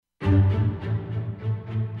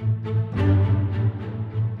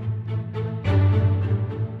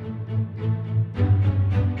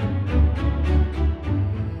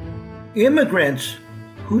Immigrants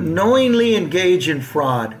who knowingly engage in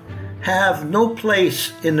fraud have no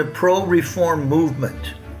place in the pro-reform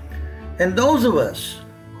movement. And those of us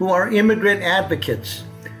who are immigrant advocates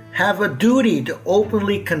have a duty to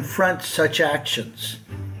openly confront such actions.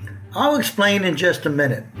 I'll explain in just a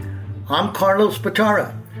minute. I'm Carlos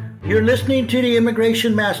Patara. You're listening to the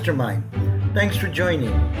Immigration Mastermind. Thanks for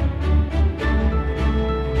joining.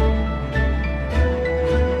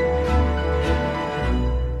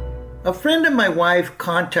 A friend of my wife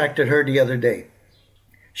contacted her the other day.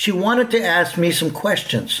 She wanted to ask me some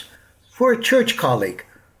questions for a church colleague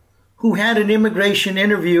who had an immigration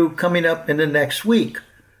interview coming up in the next week.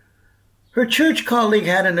 Her church colleague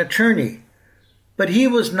had an attorney, but he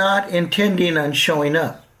was not intending on showing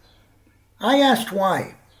up. I asked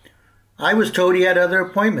why. I was told he had other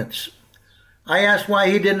appointments. I asked why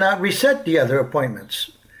he did not reset the other appointments.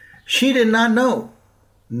 She did not know.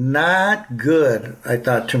 Not good, I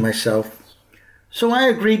thought to myself. So I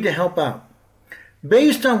agreed to help out.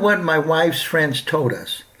 Based on what my wife's friends told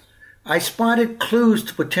us, I spotted clues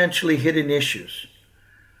to potentially hidden issues.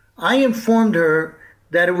 I informed her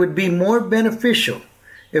that it would be more beneficial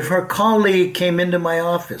if her colleague came into my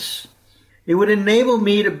office. It would enable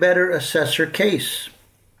me to better assess her case.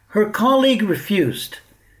 Her colleague refused.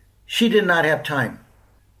 She did not have time.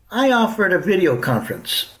 I offered a video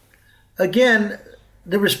conference. Again,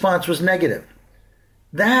 the response was negative.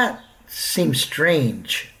 That seemed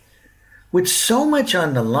strange. With so much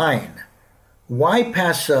on the line, why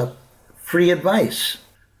pass up free advice?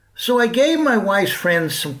 So I gave my wife's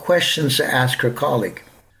friends some questions to ask her colleague.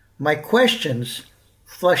 My questions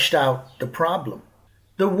flushed out the problem.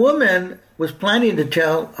 The woman was planning to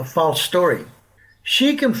tell a false story.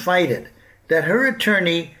 She confided that her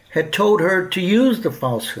attorney had told her to use the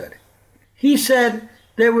falsehood. He said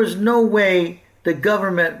there was no way the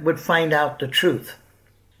government would find out the truth.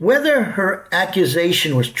 Whether her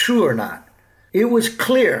accusation was true or not, it was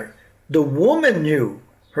clear the woman knew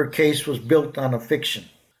her case was built on a fiction.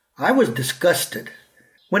 I was disgusted.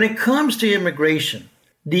 When it comes to immigration,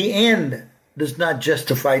 the end does not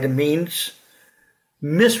justify the means.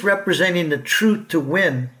 Misrepresenting the truth to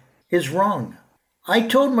win is wrong. I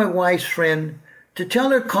told my wife's friend to tell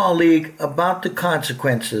her colleague about the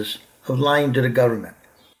consequences of lying to the government.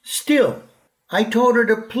 Still, I told her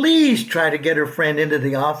to please try to get her friend into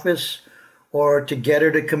the office or to get her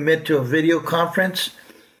to commit to a video conference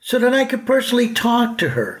so that I could personally talk to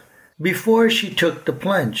her before she took the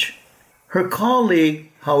plunge. Her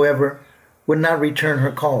colleague, however, would not return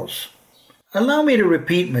her calls. Allow me to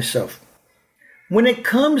repeat myself. When it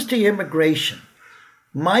comes to immigration,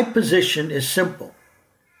 my position is simple.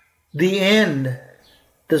 The end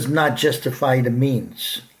does not justify the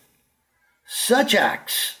means. Such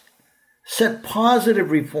acts set positive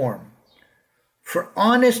reform for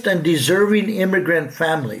honest and deserving immigrant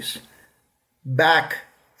families back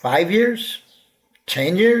 5 years,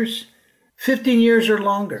 10 years, 15 years or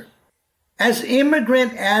longer. As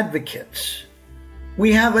immigrant advocates,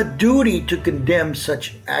 we have a duty to condemn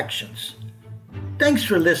such actions. Thanks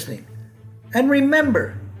for listening. And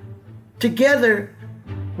remember, together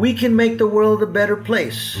we can make the world a better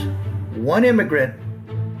place, one immigrant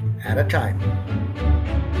at a time.